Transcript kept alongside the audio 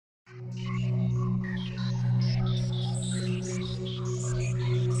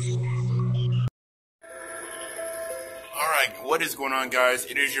What is going on, guys?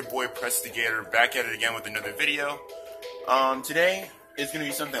 It is your boy Prestigator, back at it again with another video. Today is going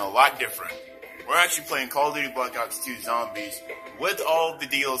to be something a lot different. We're actually playing Call of Duty Black Ops 2 Zombies with all the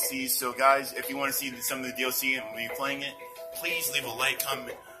DLCs. So guys, if you want to see some of the DLC and me playing it, please leave a like,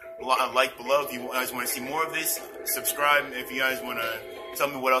 comment, like below. If you guys want to see more of this, subscribe. If you guys want to tell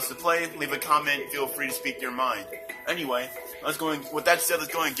me what else to play, leave a comment. Feel free to speak your mind. Anyway, with that said,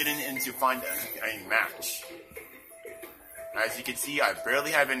 let's go and get into find a match. As you can see, I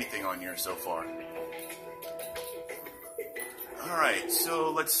barely have anything on here so far. Alright,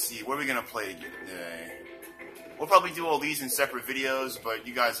 so let's see. What are we going to play today? We'll probably do all these in separate videos, but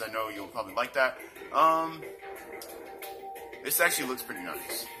you guys, I know you'll probably like that. This actually looks pretty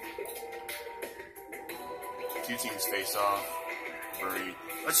nice. 2 teams face off. Hurry.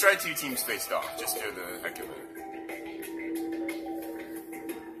 Let's try 2 teams faced off, just for the heck of it.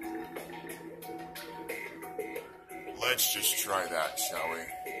 Let's just try that, shall we?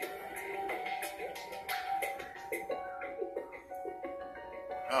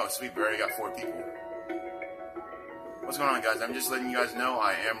 Oh, sweet, we already got 4 people. What's going on, guys? I'm just letting you guys know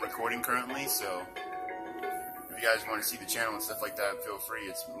I am recording currently, so if you guys want to see the channel and stuff like that, feel free.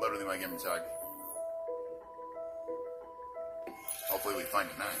 It's literally my gamer tag. Hopefully we find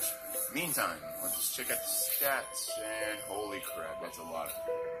a match. Meantime, let's just check out the stats, and holy crap, that's a lot.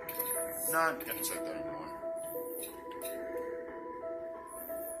 Not gonna check that anymore.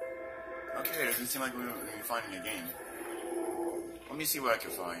 Okay, it doesn't seem like we're going to be finding a game. Let me see what I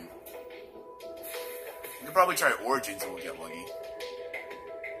can find. We could probably try Origins and we'll get lucky.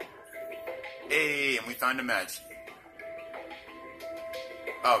 Hey, and we found a match.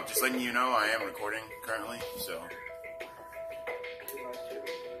 Oh, just letting you know I am recording currently, so.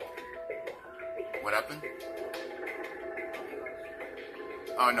 What happened?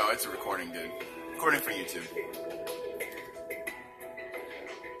 Oh no, it's a recording, dude. Recording for YouTube.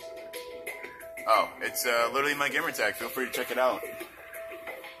 Oh, it's literally my gamer tag. Feel free to check it out.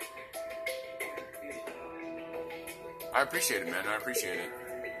 I appreciate it, man. I appreciate it.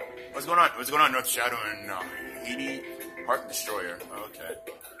 What's going on? What's going on, North Shadow and Haiti Heart Destroyer? Okay.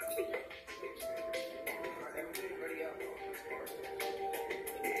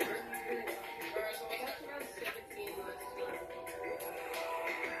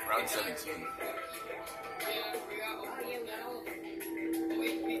 Round 17.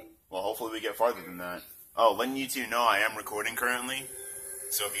 Well, hopefully we get farther than that. Oh, letting you two know I am recording currently.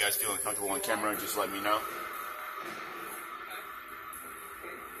 So if you guys feel uncomfortable on camera, just let me know.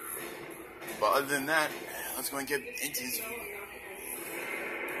 But other than that, let's go and get into this.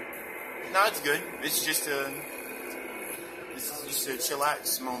 No, it's good. This is just a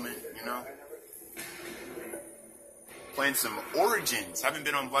chillax moment, you know. Playing some Origins. Haven't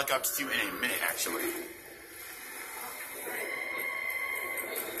been on Black Ops 2 in a minute, actually.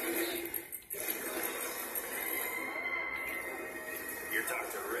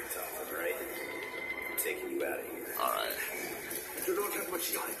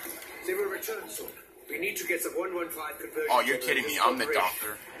 They will return soon. We need to get the 115 conversion. Oh, you're kidding me. I'm the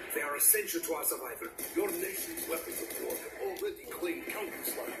doctor. They are essential to our survival. Your nation's weapons of war have already claimed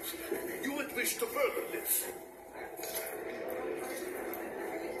countless lives. You would wish to further this.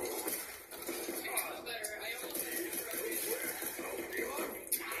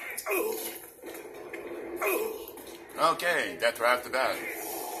 Okay, death right off the bat.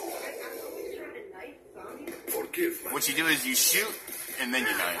 Forgive me. What you do is you shoot, and then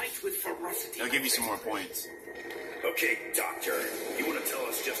you knife. They'll give you some more points. Okay, Doctor, you want to tell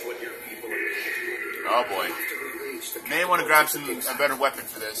us just what your people are? Oh boy. May want to grab a better weapon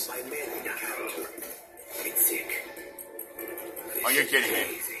for this. It's sick. Oh, you're kidding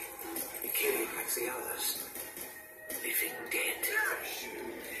me. Killing like the others. Living dead.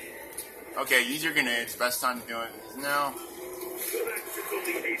 Okay, use your grenades. Best time to do it is now.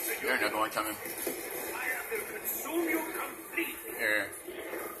 There's another one coming. Here.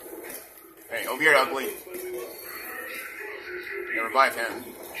 Hey, over here, ugly. Yeah, revive him.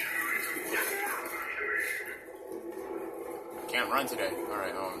 Can't run today.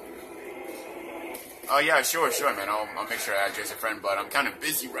 Alright, oh yeah, sure, man. I'll make sure I add you as a friend, but I'm kind of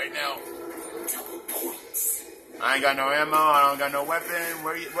busy right now. I ain't got no ammo, I don't got no weapon.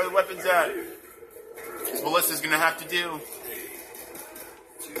 Where the weapon's at? This ballista's gonna have to do.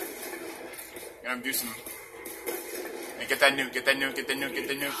 Gonna do some. Hey, get that nuke, get that nuke, get that nuke, get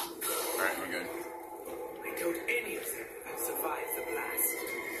the nuke. Alright, we're good. I doubt any of them have survived the blast.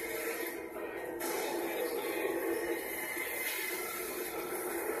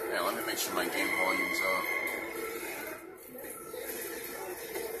 Yeah, let me make sure my game volume's up.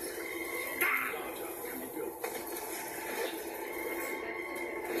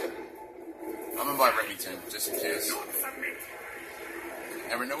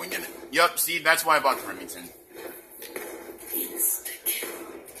 Never know when you're gonna... Yup, see, that's why I bought the Remington.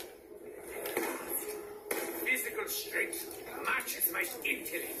 Physical strength matches my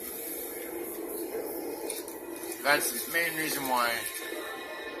intellect. That's the main reason why.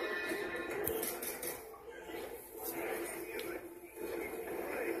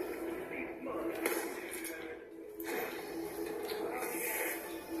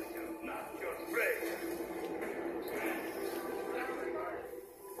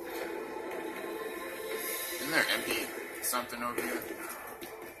 Isn't there empty something over here?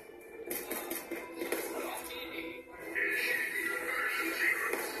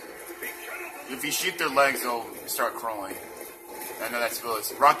 If you shoot their legs, they'll start crawling. I know that's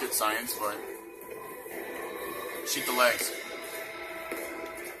it's rocket science, but shoot the legs.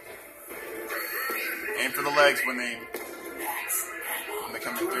 Aim for the legs when they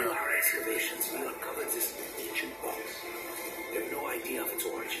come through. During our excavations, we uncovered this ancient box. We have no idea of its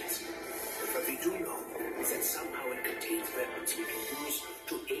origins. But what we do know is that somehow it contains weapons we can use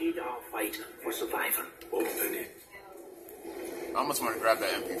to aid our fight for survival. Open it. I almost want to grab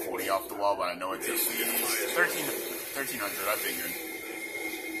that MP40 off the wall, but I know it's at least 1300, I figured.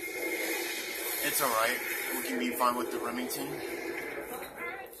 It's alright. We can be fine with the Remington.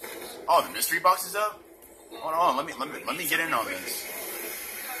 Oh, the mystery box is up? Hold on, let me get in on this.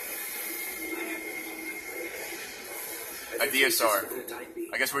 A DSR.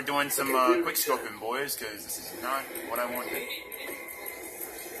 I guess we're doing some quick scoping, boys, because this is not what I wanted.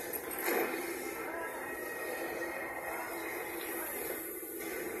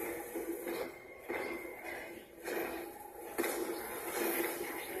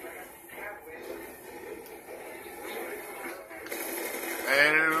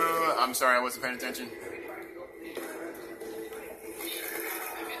 I'm sorry, I wasn't paying attention.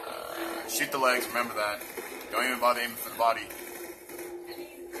 Shoot the legs, remember that. Don't even bother aiming for the body.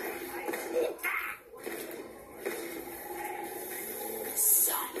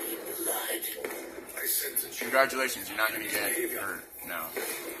 Zombie blood. Congratulations, you're not going to get hurt. No.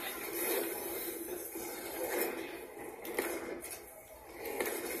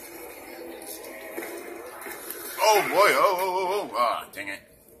 Oh boy, oh. Ah, dang it.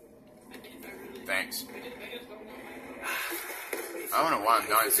 Thanks. I don't know why I'm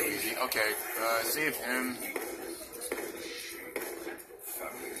dying so easy. Okay, save him.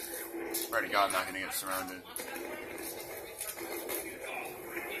 Pray to God I'm not gonna get surrounded.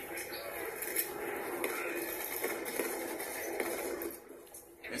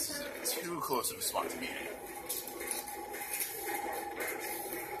 This is too close of a spot to be in.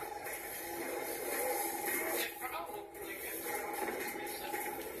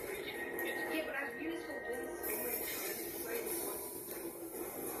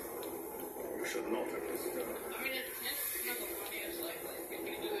 Should not have disturbed.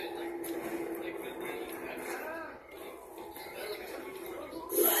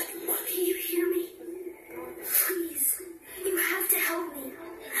 Blood money, you hear me? Please, you have to help me.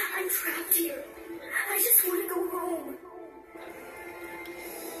 I'm trapped here. I just want to go home.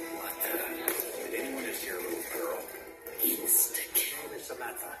 What the? Did anyone just hear a little girl? Insta-kill. Miss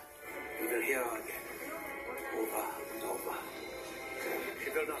Samantha, we will hear her again. Over and over. She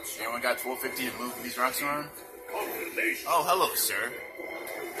will not stop. Anyone got 1250 to move these rocks around? Combination. Oh, hello, sir.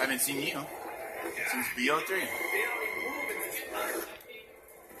 Haven't seen you since BO3.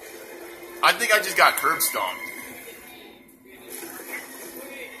 I think I just got curb stomped.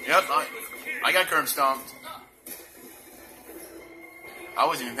 Yep, I got curb stomped. I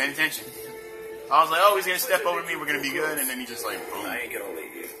wasn't even paying attention. I was like, oh, he's gonna step over me, we're gonna be good, and then he just like, boom. I ain't gonna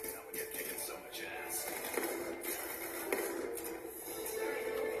leave you. Not when you're kicking so much ass.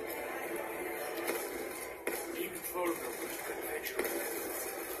 Invulnerable to convention.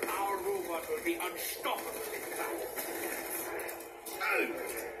 Our robot will be unstoppable in battle.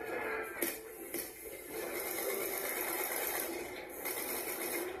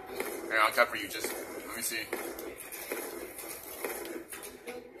 Here, I'll cover you, just, let me see.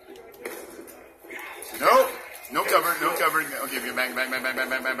 Nope, no cover, no cover. Okay, you're back.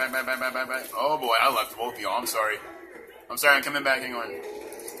 Oh boy, I left both of y'all, I'm sorry. I'm coming back, hang on.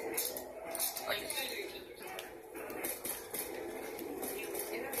 Okay.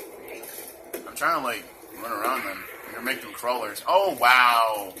 I'm trying to, like, run around them. I'm gonna make them crawlers. Oh,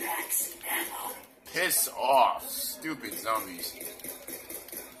 wow. Piss off, stupid zombies.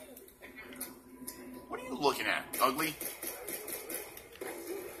 What are you looking at, ugly?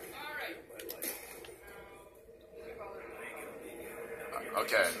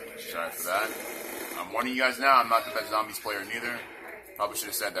 Okay, sorry for that. I'm warning you guys now, I'm not the best zombies player neither. Probably should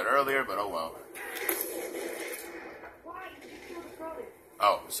have said that earlier, but oh well.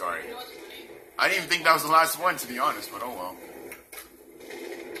 Oh, sorry. I didn't even think that was the last one, to be honest, but oh well.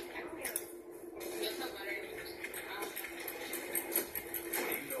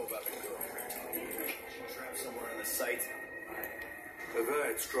 The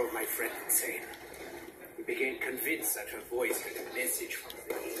words drove my friend insane. He became convinced that her voice had a message from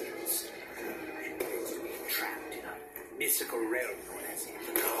the angels. She appears to be trapped in a mystical realm known as the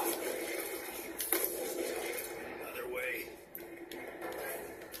God. Another way.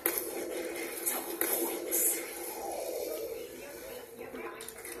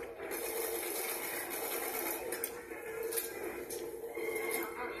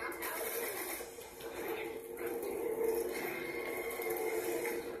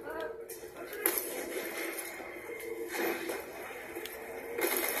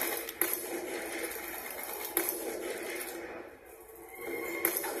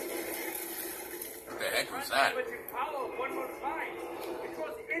 What's that?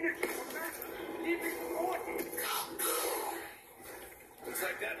 Looks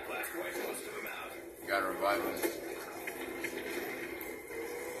like that black wipe most of them out. You gotta revive him.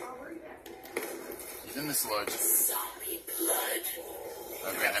 He's in the sludge. Zombie blood.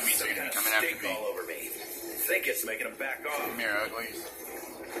 Okay, that means they're gonna be coming after me. All over me. I think it's making them back off. Come here, uglies.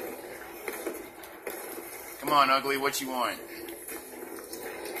 Come on, ugly, what you want?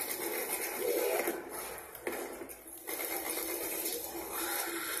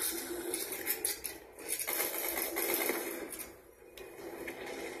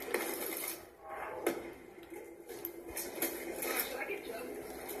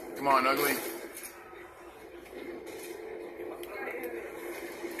 Come on, ugly.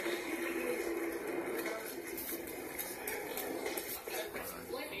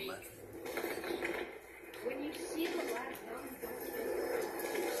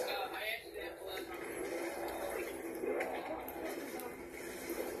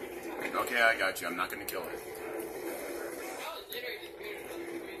 Okay, I got you. I'm not gonna kill it.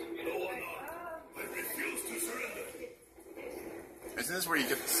 Isn't this where you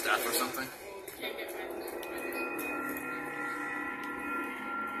get the staff or something?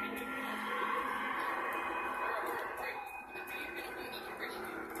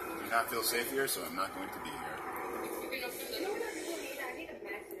 I do not feel safe here, so I'm not going to be here.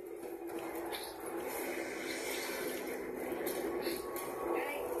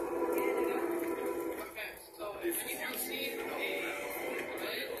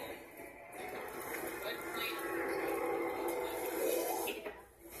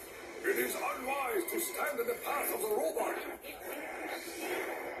 It is unwise to stand in the path of the robot.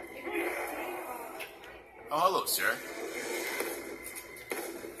 Oh, hello, sir.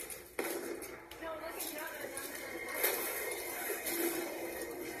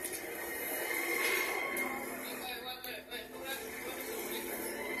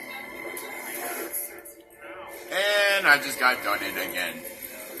 And I just got done in again.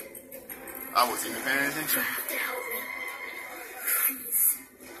 I wasn't even paying attention. To help me. Please.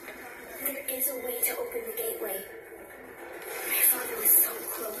 There is a way to open the gateway. My father was so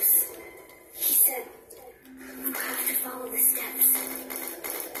close. He said, you have to follow the steps.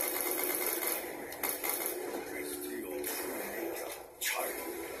 Child,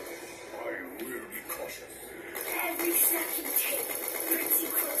 I will be cautious. Every step you take brings you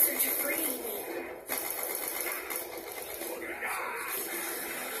closer to freeing me.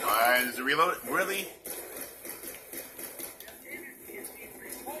 Alright, there's a reload. Really?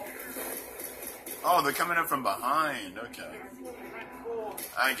 Oh, they're coming up from behind. Okay.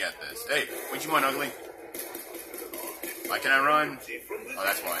 I get this. Hey, what you want, ugly? Why can I run? Oh,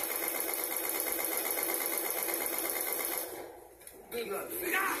 that's why.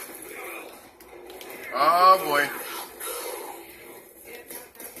 Oh, boy.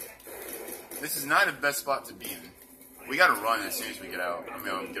 This is not the best spot to be in. We gotta run as soon as we get out. I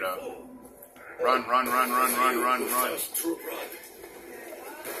mean, get out. Run, run, run, run, run, run, run.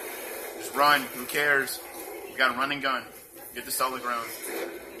 Just run. Who cares? We got a running gun. Get to solid ground.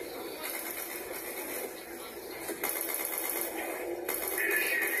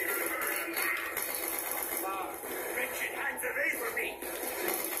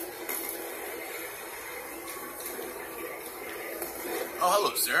 Oh,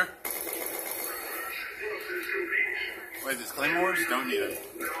 hello, sir. Wait, this claymores? Don't need them.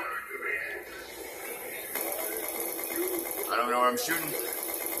 I don't know where I'm shooting.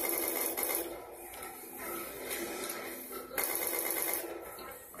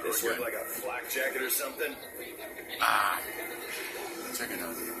 This look like a flak jacket or something? Ah. Check it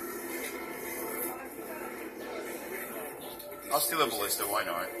out. I'll steal a ballista, why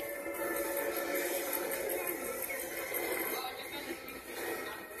not?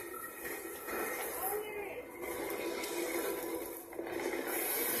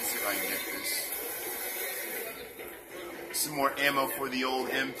 some more ammo for the old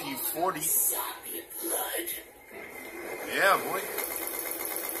MP40. Zombie blood. Yeah, boy.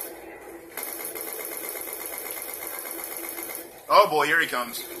 Oh boy, here he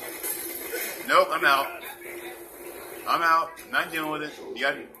comes. Nope, I'm out. I'm out. Not dealing with it. You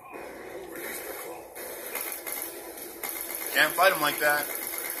got. Can't fight him like that.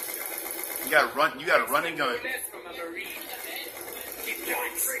 You gotta run. You gotta run and gun.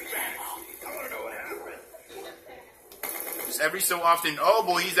 Just every so often. Oh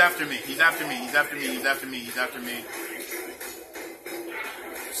boy, he's after me. He's after me. He's after me. He's after me. He's after me.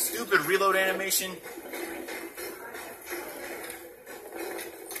 Stupid reload animation.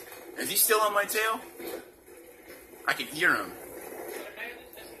 Is he still on my tail? I can hear him.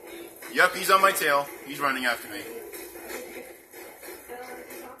 Yep, he's on my tail. He's running after me.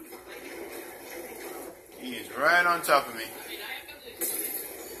 He is right on top of me.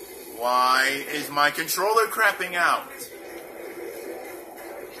 Why is my controller crapping out?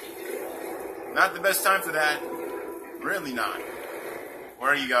 Not the best time for that. Really not.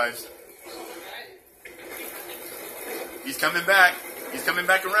 Where are you guys? He's coming back. He's coming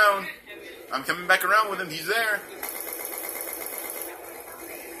back around. I'm coming back around with him. He's there.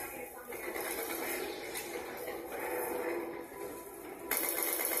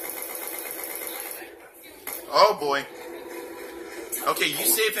 Oh boy. Okay, you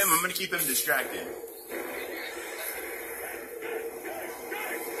save him. I'm going to keep him distracted.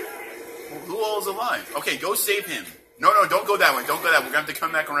 Who all is alive? Okay, go save him. No, don't go that way. Don't go that way. We're going to have to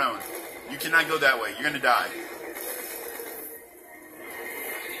come back around. You cannot go that way. You're going to die.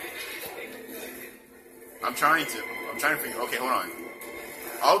 I'm trying to figure. Okay, hold on.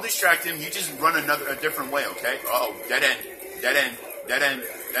 I'll distract him. You just run a different way, okay? Uh-oh, dead end. Dead end. Dead end.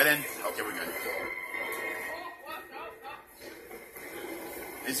 Dead end. Okay, we're good.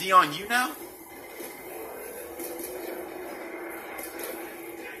 Is he on you now?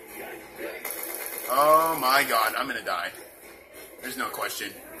 Oh my god, I'm gonna die. There's no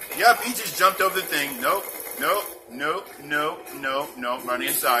question. Yep, he just jumped over the thing. Nope. Running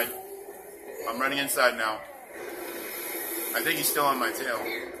inside. I'm running inside now. I think he's still on my tail.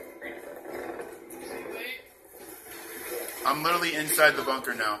 I'm literally inside the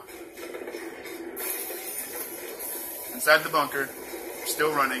bunker now. Inside the bunker.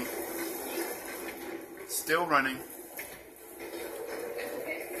 Still running. Still running.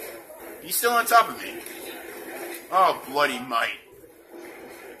 He's still on top of me. Oh, bloody might.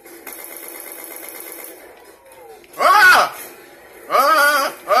 Ah!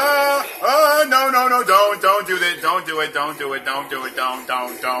 No, don't do that. Don't do it. Don't do it. Don't do it. Don't. Don't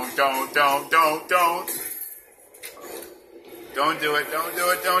do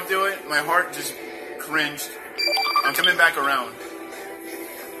it. Don't do it. My heart just cringed. I'm coming back around.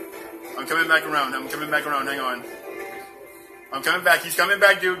 I'm coming back around. Hang on. I'm coming back. He's coming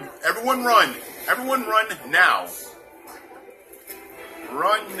back, dude. Everyone run. Everyone run now.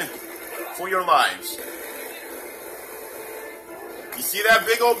 Run for your lives. You see that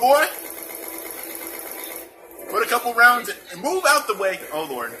big old boy? Put a couple rounds and move out the way. Oh,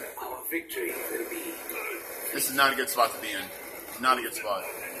 Lord. Our victory will be. This is not a good spot to be in. Not a good spot.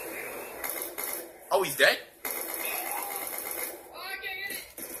 Oh, he's dead?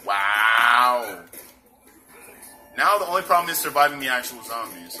 Wow. Now the only problem is surviving the actual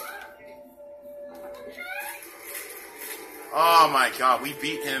zombies. Oh my god, we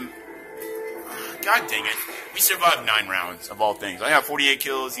beat him. God dang it. We survived 9 rounds, of all things. I got 48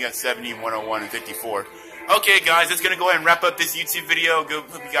 kills, he got 70, 101, and 54. Okay, guys, that's going to go ahead and wrap up this YouTube video. Hope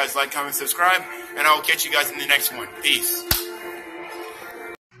you guys like, comment, subscribe, and I will catch you guys in the next one. Peace.